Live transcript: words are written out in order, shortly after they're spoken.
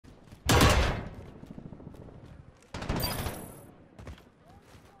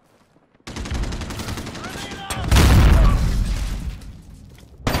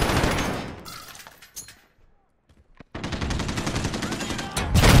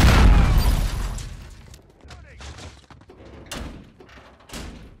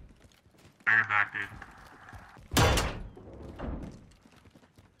dude.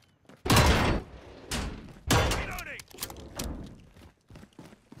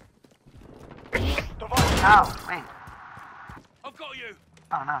 Oh, wait. I've got you.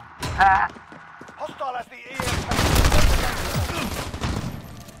 Oh no. Ah. Hostile has the EMP.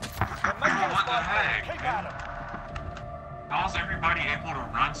 What the heck, Keep dude? at him. How's everybody able to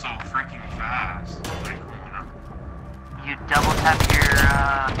run so freaking fast? Like, you know? You double tap your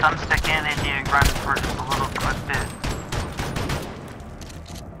thumbstick in and you run for just a little quick bit.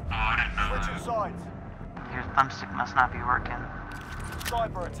 Oh, I didn't know Switching that. sides. Your thumbstick must not be working.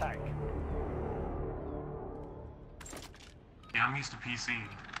 Cyber attack. Yeah, I'm used to PC.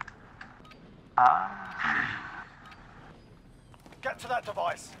 Get to that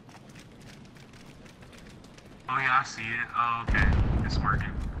device. Oh yeah, I see it. Oh, okay. It's working.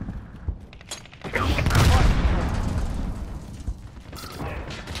 Go.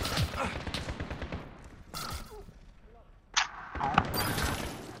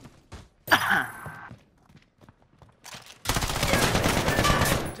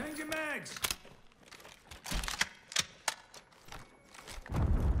 Changing mags.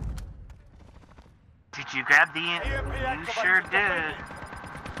 Did you grab the... EMP You activated. sure did.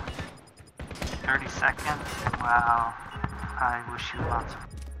 30 seconds? Wow. I wish you lots of...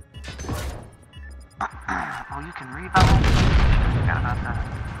 Oh, you can revive? Forgot about that.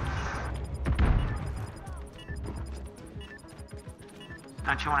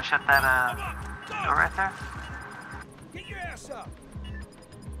 Don't you want to shut that door right there? Get your ass up.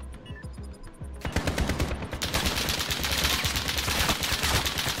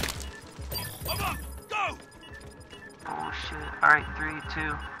 I'm up. Go. Bullshit. Alright, 3, 2,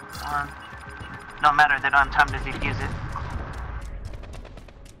 1. No matter, they don't have time to defuse it.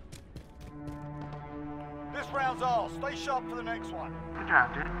 This round's ours. Stay sharp for the next one. Good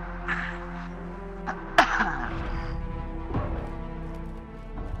job, dude.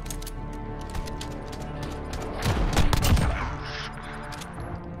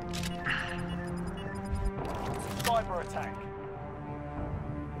 Cyber attack.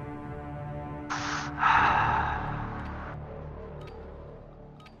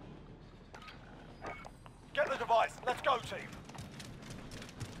 Get the device. Let's go, team.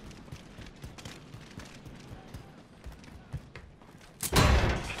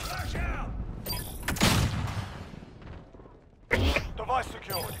 Flash out. Device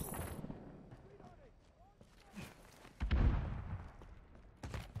secured.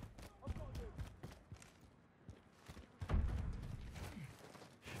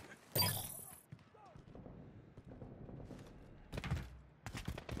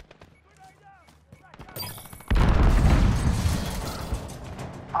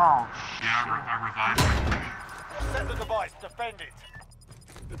 Oh, Yeah, I revived it. Set the device. Defend it.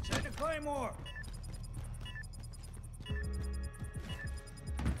 Check the claymore.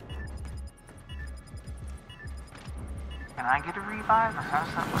 can I get a revive, or how's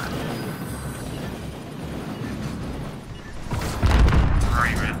that work? Where are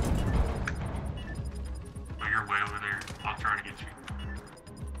you at? Oh, you're way over there. I'll try to get you.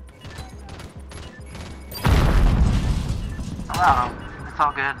 Oh, wow. It's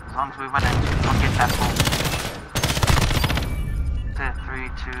all good, as long as we win it. I'll get that full. That's it, 3,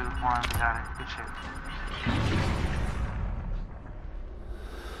 2, 1, we got it. Good shit.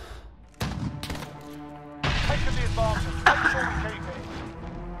 Taking the advantage. Make sure we keep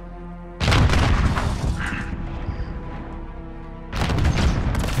it.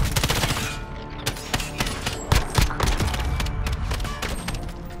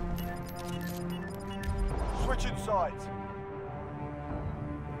 Switching sides.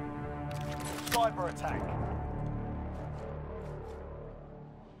 Cyber attack.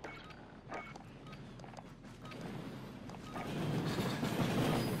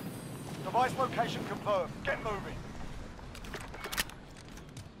 Device location confirmed. Get moving.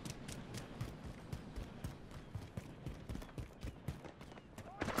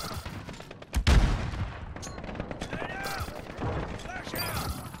 Flash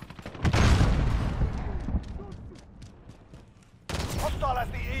out. Hostile has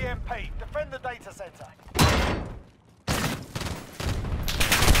the EMP. Defend the data center.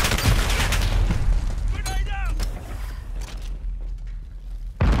 Grenade out.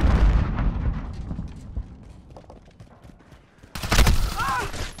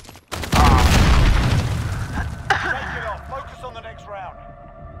 Take it off. Focus on the next round.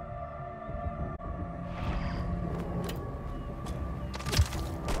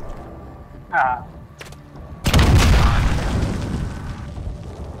 Ah.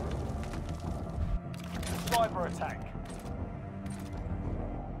 Cyber attack.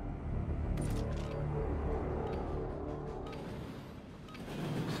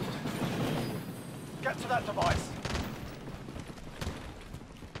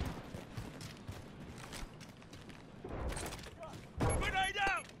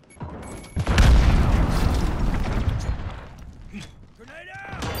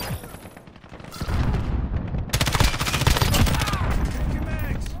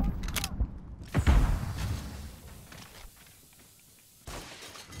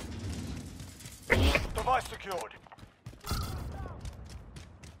 secured.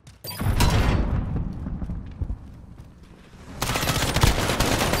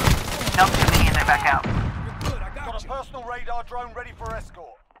 Dump too many and they're back out. You're good, I Got got a you. personal radar drone ready for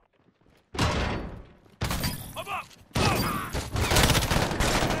escort. I'm up! Go!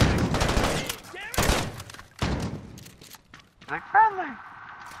 Damn it! They're friendly.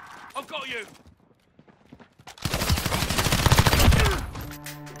 I've got you!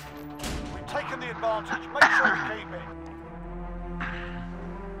 We've taken the advantage. Make sure we keep it.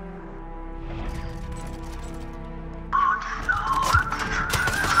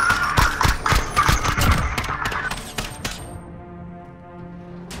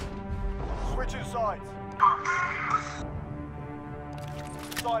 Switching sides.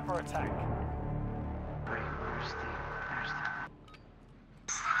 Cyber attack. Wait, where's the... There's the...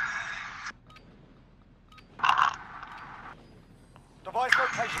 Device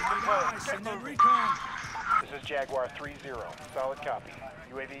location confirmed. Nice, Get and the moving. recon! This is Jaguar 3-0. Solid copy.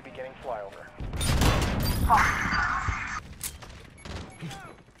 UAV beginning flyover.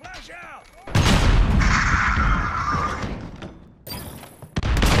 Flash out!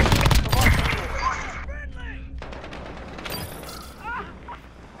 Friendly!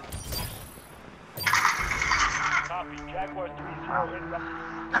 Copy. Jaguar 3-0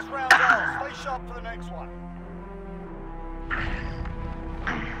 inbound. This round's ours. Stay sharp for the next one.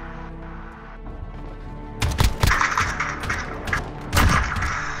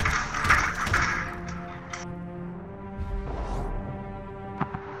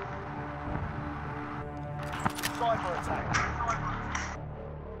 Cyber attack.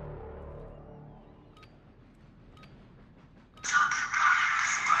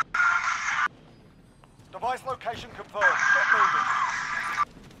 Device location confirmed. Get moving.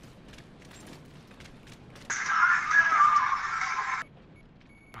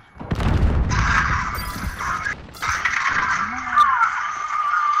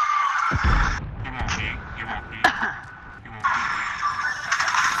 He won't beat. He won't beat me.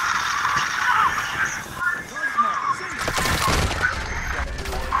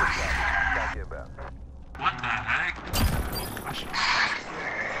 Copy about. What the heck? I should...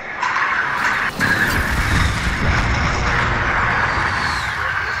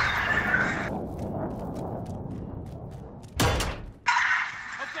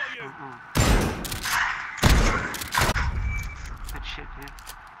 I've got you! Good shit, dude.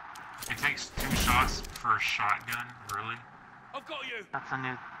 It takes 2 shots for a shotgun, really? I've got you! That's a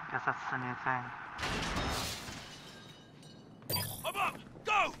new... Guess that's the new thing. I'm up!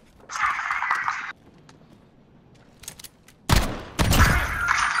 Go!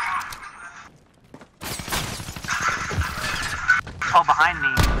 Oh, behind me.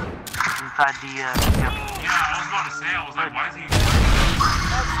 Inside the, Yeah, I was about to say, I was like, why is he...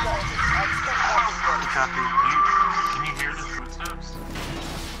 Good job, dude. Can you hear the footsteps?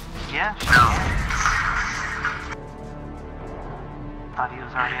 Yeah, sure. Thought he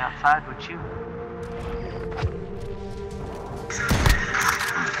was already outside with you.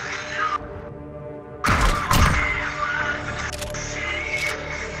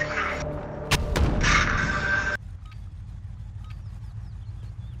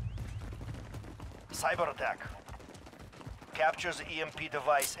 Cyber attack. Captures the EMP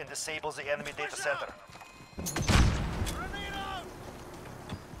device and disables the enemy data center. Grenade out!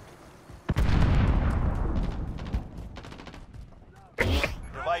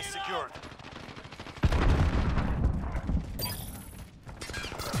 Device secured.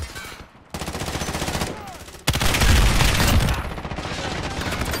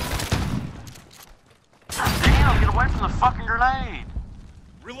 Damn, get away from the fucking grenade!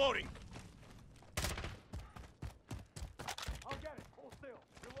 Reloading! I'll get it. Hold still.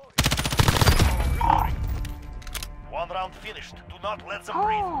 Reloading! One round finished. Do not let them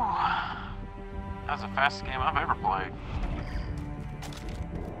breathe. That was the fastest game I've ever played.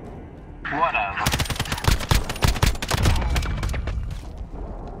 Whatever.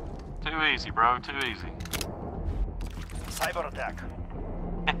 Too easy, bro. Too easy. Cyber attack.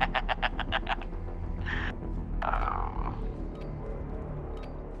 Oh.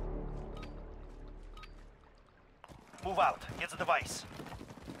 Move out. Get the device.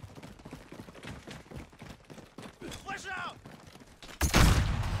 Flash out!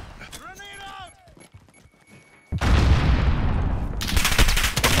 Grenade out!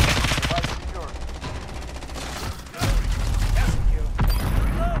 Device secured.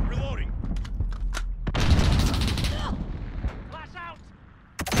 Reloading! Flash out!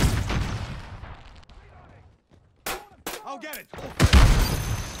 I'll get it!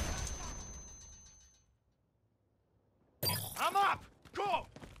 I'm up! Go!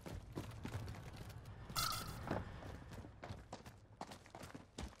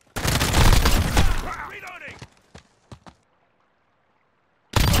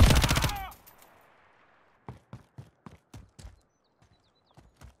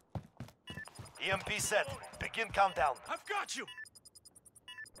 EMP set. Begin countdown. I've got you!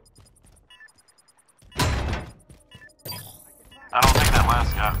 I don't think that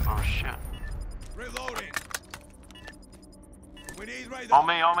last guy. Oh shit. Reloading! We need radar. On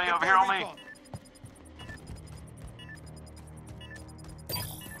me, over here on me.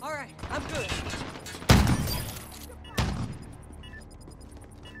 Alright, I'm good.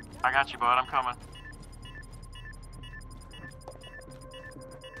 I got you, bud. I'm coming.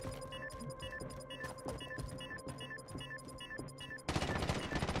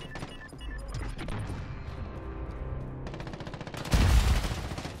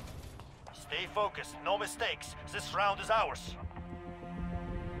 Stay focused. No mistakes. This round is ours.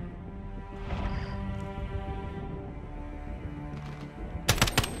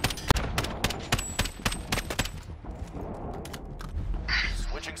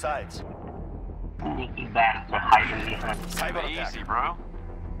 Switching sides. Sneaky bastard hiding behind. Cyber Take it attack. easy, bro.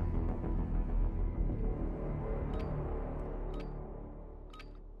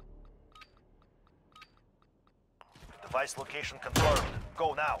 Device location confirmed.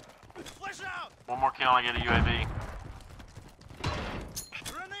 Go now. Flash out! One more kill and I get a UAV.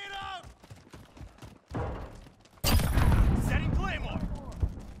 Grenade out! Setting Claymore!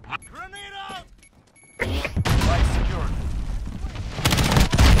 Grenade out! Device secured.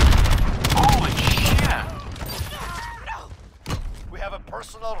 Holy shit! We have a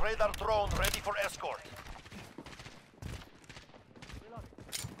personal radar drone ready for escort.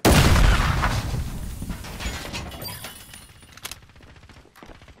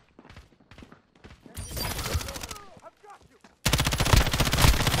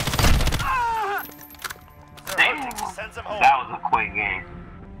 Sends them home. That was a quick game.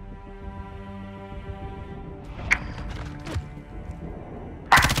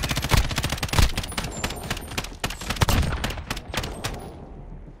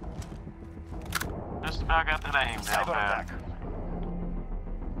 Just about got that aim down Cyber bad. attack.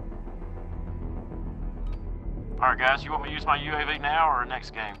 Alright guys, you want me to use my UAV now or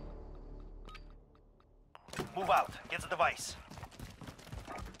next game? Move out. Get the device.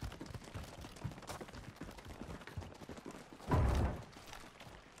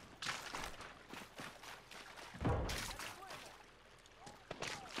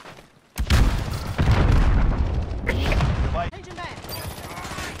 Device. Changing back.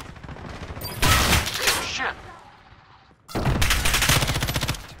 Shit! Grenade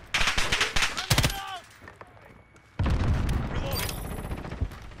out! Reloading!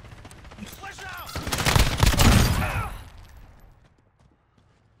 Flash out!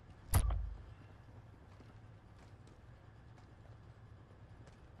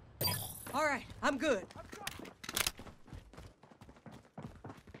 Alright, I'm good.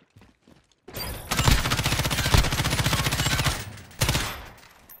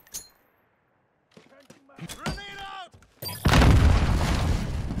 Grenade out!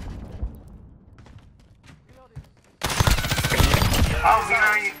 Oh, where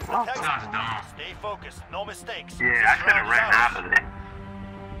are you? Oh, Text. That's dumb. Stay focused. No mistakes. yeah, I This should have round is ran ours. out of there.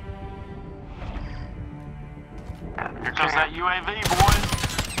 Here comes that UAV, boys.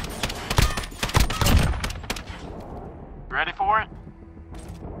 Ready for it?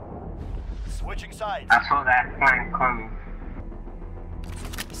 Switching sides. I saw that plane coming.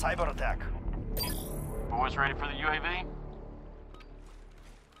 Cyber attack. Boys ready for the UAV?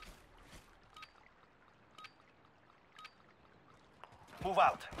 Move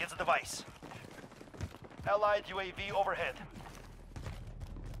out. Get the device. Allied UAV overhead.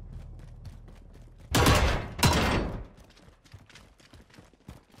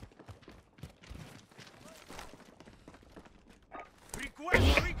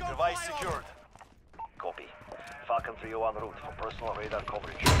 Request recon Device flyover. secured. Copy. Falcon 301 route for personal radar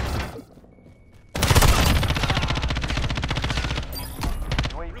coverage.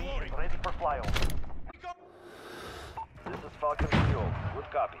 UAV is ready for flyover. This is Falcon 301.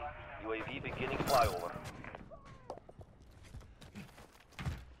 Good copy. UAV beginning flyover.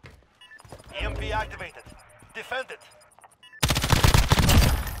 EMP activated. Defend it.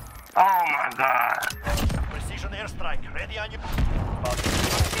 Oh my god. Precision airstrike. Ready on your... Falcon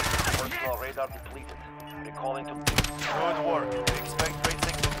 301. Personal radar depleted. Recalling to... Good work. Expect great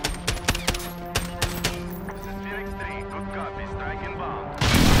signal. This is Phoenix 3. Good copy. Strike inbound.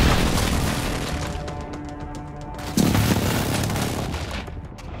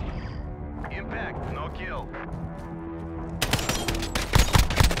 Impact. No kill.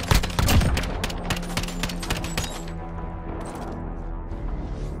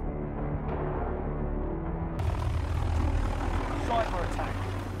 Cyber attack.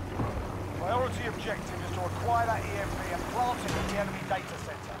 Priority objective is to acquire that EMP and plant it at the enemy data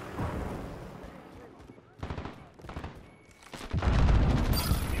center.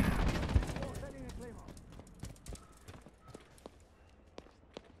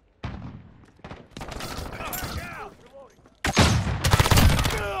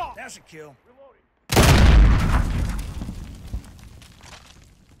 That's a kill.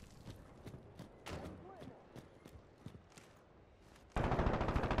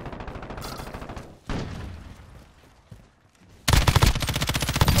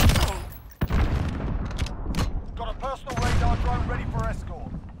 Got a personal radar drone ready for escort.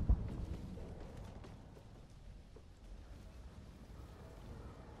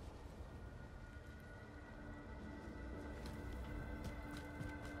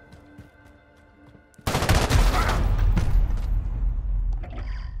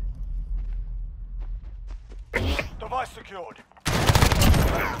 Device secured.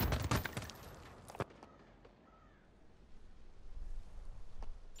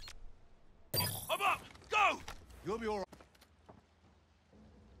 I'm up! Go! You'll be all right.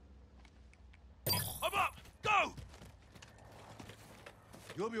 I'm up! Go!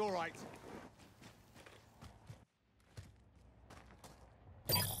 You'll be all right.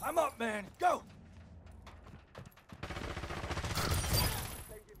 I'm up, man. Go!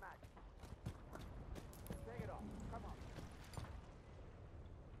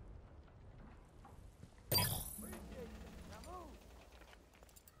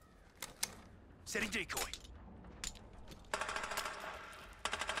 Setting decoy.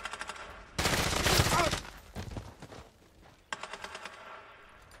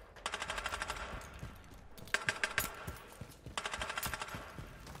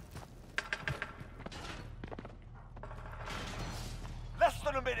 Less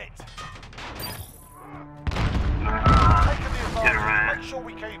than a minute. Taking the advantage. Make sure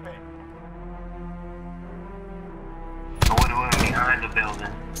we keep it. I would have went behind the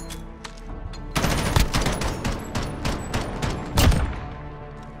building.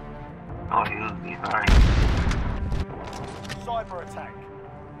 Oh, he was behind. Cyber attack.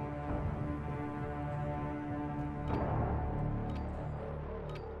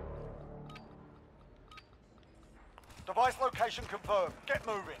 Device location confirmed. Get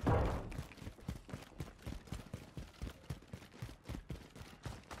moving.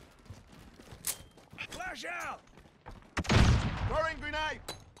 Flash out! Throwing grenade!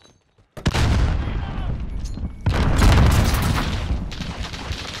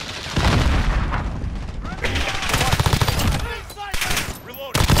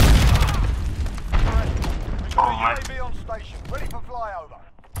 Reloading! We've got a UAV on station. Ready for flyover.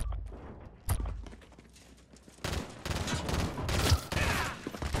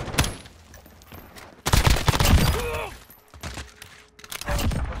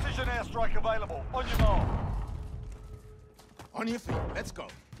 Precision airstrike available. On your mark. On your feet. Let's go.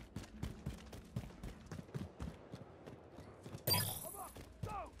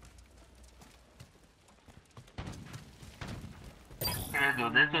 Yeah,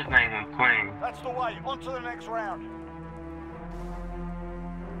 dude, this is not even playing. That's the way. On to the next round.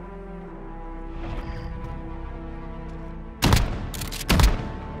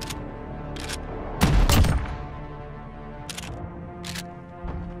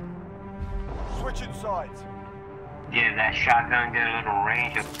 Switching sides. Yeah, that shotgun got a little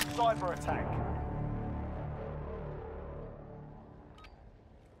range of... Cyber attack.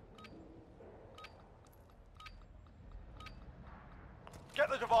 Get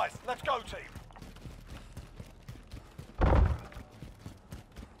the device. Let's go, team.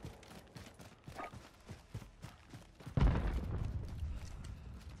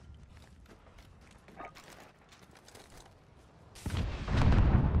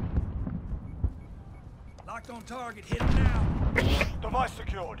 Locked on target. Hit him now. Device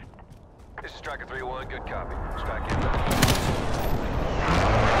secured. This is Striker 3-1. Good copy. Strike inbound.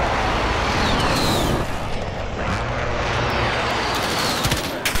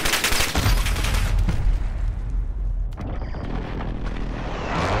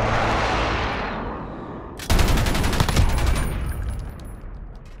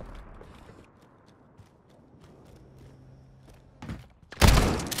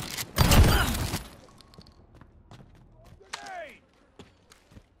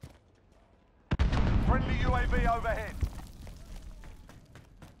 Friendly UAV overhead.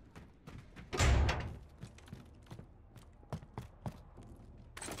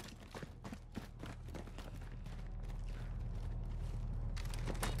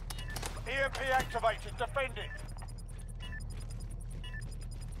 EMP activated. Defend it.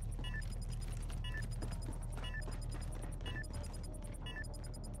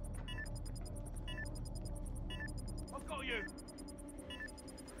 I've got you.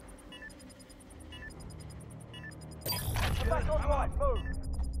 Back on right. Move.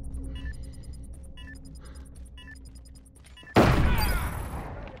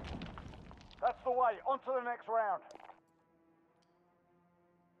 That's the way. On to the next round.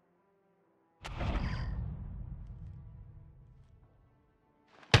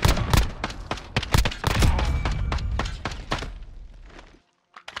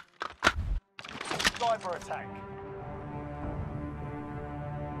 cyber attack.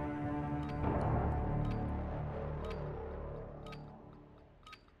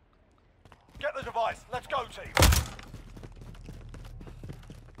 Get the device. Let's go, team.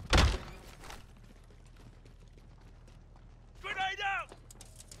 Grenade out!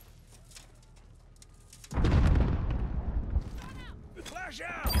 Flash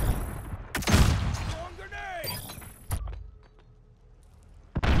out! Storm grenade!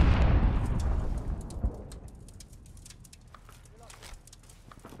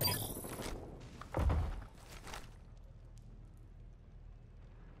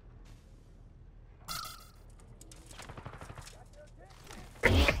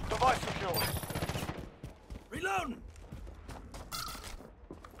 Device secured. Reloading!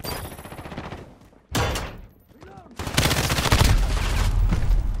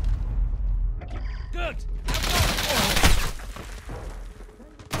 Good!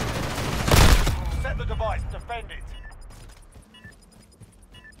 Set the device, defend it.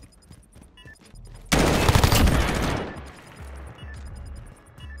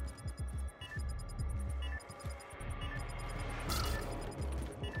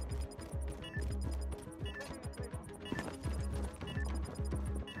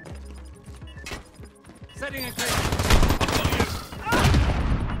 Setting a clear.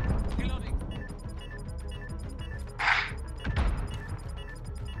 Reloading.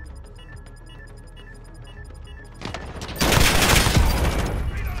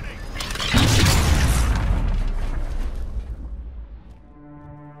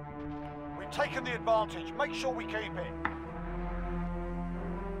 We've taken the advantage. Make sure we keep it.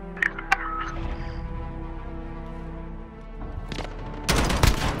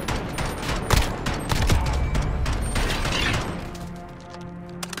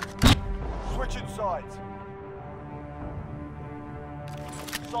 Switching sides.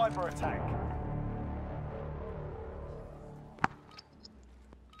 Cyber attack.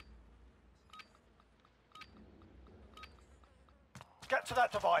 Get to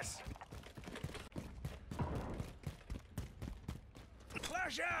that device.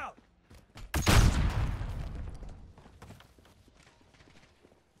 Flash out!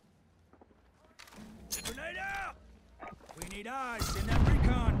 Grenade out! We need eyes in that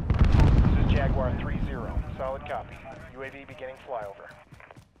recon. This is Jaguar 3-0. Solid copy. UAV beginning flyover.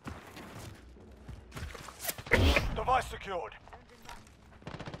 Device secured.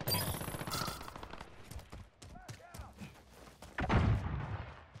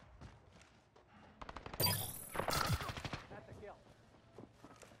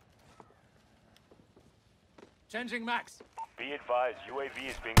 Changing max. Be advised, UAV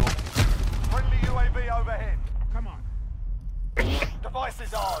is being ordered. Friendly UAV overhead. Come on. Device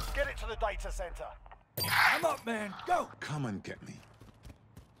is ours. Get it to the data center. I'm up, man. Go. Come and get me.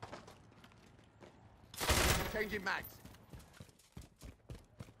 Changing mags.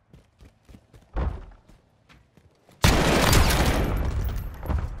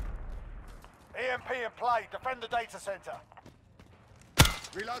 EMP in play. Defend the data center.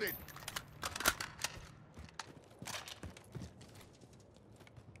 Reloaded.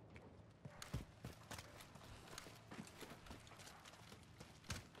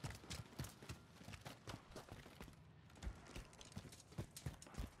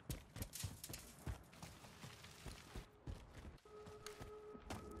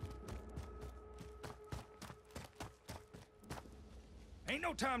 Ain't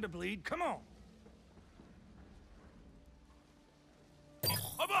no time to bleed. Come on.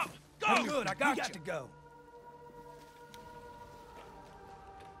 I'm up. Go. I'm good. I got to go.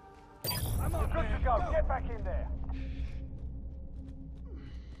 I'm up, Good man. to go. Get back in there.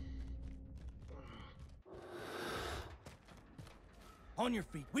 On your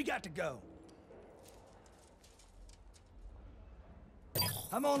feet. We got to go.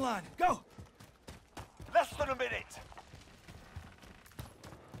 I'm online. Go. Less than a minute.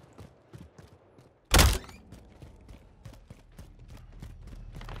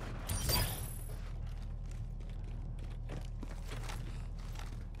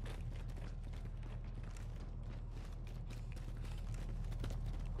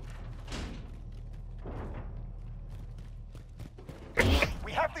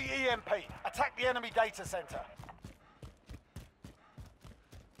 We have the EMP. Attack the enemy data center.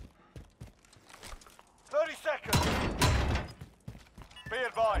 30 seconds. Be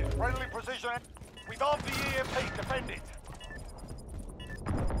advised, friendly precision. We've armed the EMP. Defend it.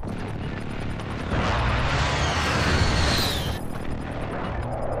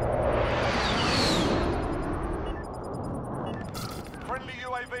 Friendly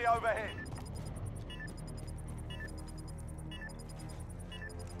UAV overhead.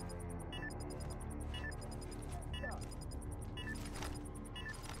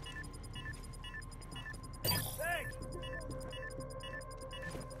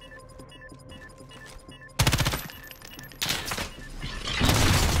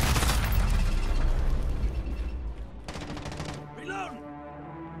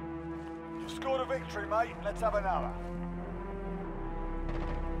 entry, mate. Let's have another.